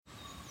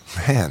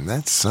Man,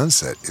 that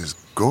sunset is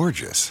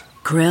gorgeous.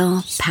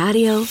 Grill,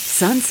 patio,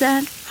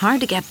 sunset.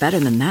 Hard to get better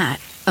than that.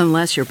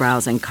 Unless you're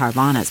browsing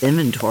Carvana's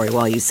inventory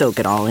while you soak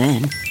it all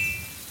in.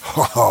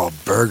 Oh,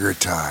 burger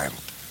time.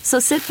 So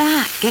sit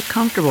back, get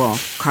comfortable.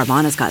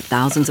 Carvana's got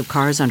thousands of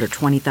cars under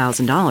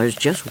 $20,000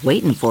 just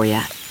waiting for you.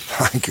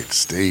 I could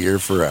stay here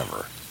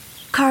forever.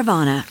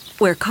 Carvana,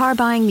 where car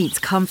buying meets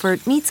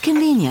comfort meets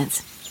convenience.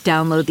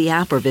 Download the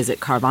app or visit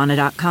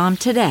Carvana.com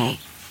today.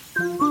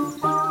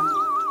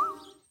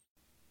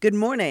 Good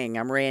morning,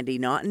 I'm Randy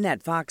Naughton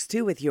at Fox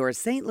 2 with your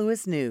St.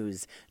 Louis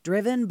news,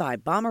 driven by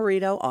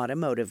Bomarito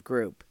Automotive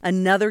Group.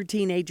 Another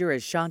teenager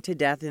is shot to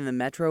death in the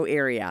metro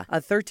area. A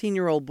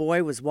 13-year-old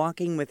boy was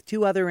walking with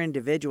two other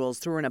individuals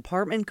through an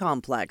apartment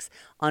complex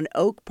on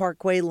Oak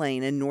Parkway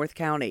Lane in North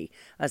County.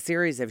 A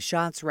series of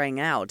shots rang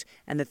out,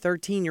 and the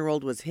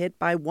 13-year-old was hit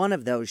by one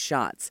of those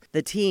shots.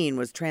 The teen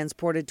was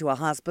transported to a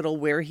hospital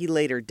where he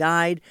later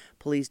died.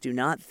 Police do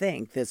not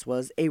think this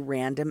was a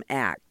random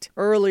act.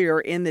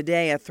 Earlier in the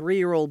day, a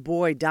 3-year-old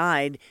boy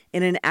died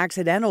in an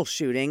accidental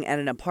shooting at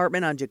an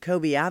apartment on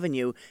Jacoby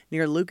Avenue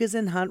near Lucas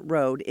and Hunt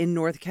Road in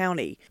North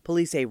County.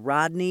 Police say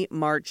Rodney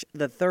March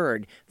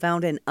III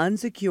found an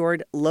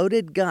unsecured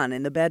loaded gun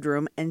in the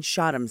bedroom and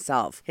shot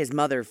himself. His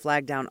mother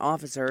flagged down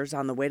officers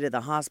on the way to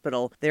the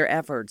hospital. Their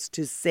efforts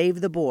to save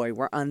the boy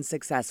were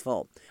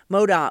unsuccessful.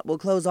 MoDOT will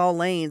close all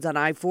lanes on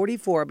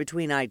I-44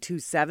 between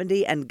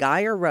I-270 and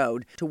Geyer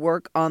Road to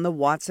work on the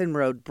Watson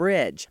Road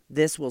Bridge.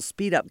 This will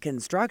speed up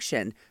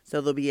construction,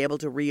 so they'll be able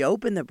to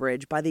reopen the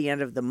bridge by the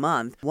end of the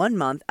month, 1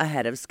 month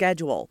ahead of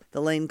schedule. The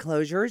lane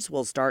closures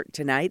will start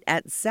tonight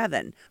at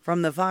 7.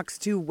 From the Fox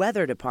 2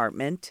 Weather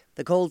Department,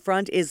 the cold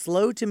front is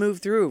slow to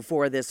move through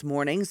for this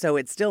morning, so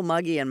it's still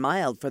muggy and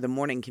mild for the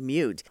morning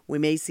commute. We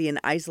may see an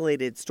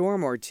isolated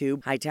storm or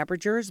two. High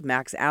temperatures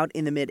max out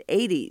in the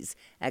mid-80s.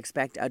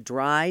 Expect a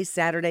dry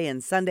Saturday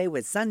and Sunday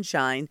with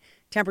sunshine.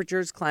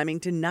 Temperatures climbing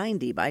to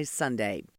 90 by Sunday.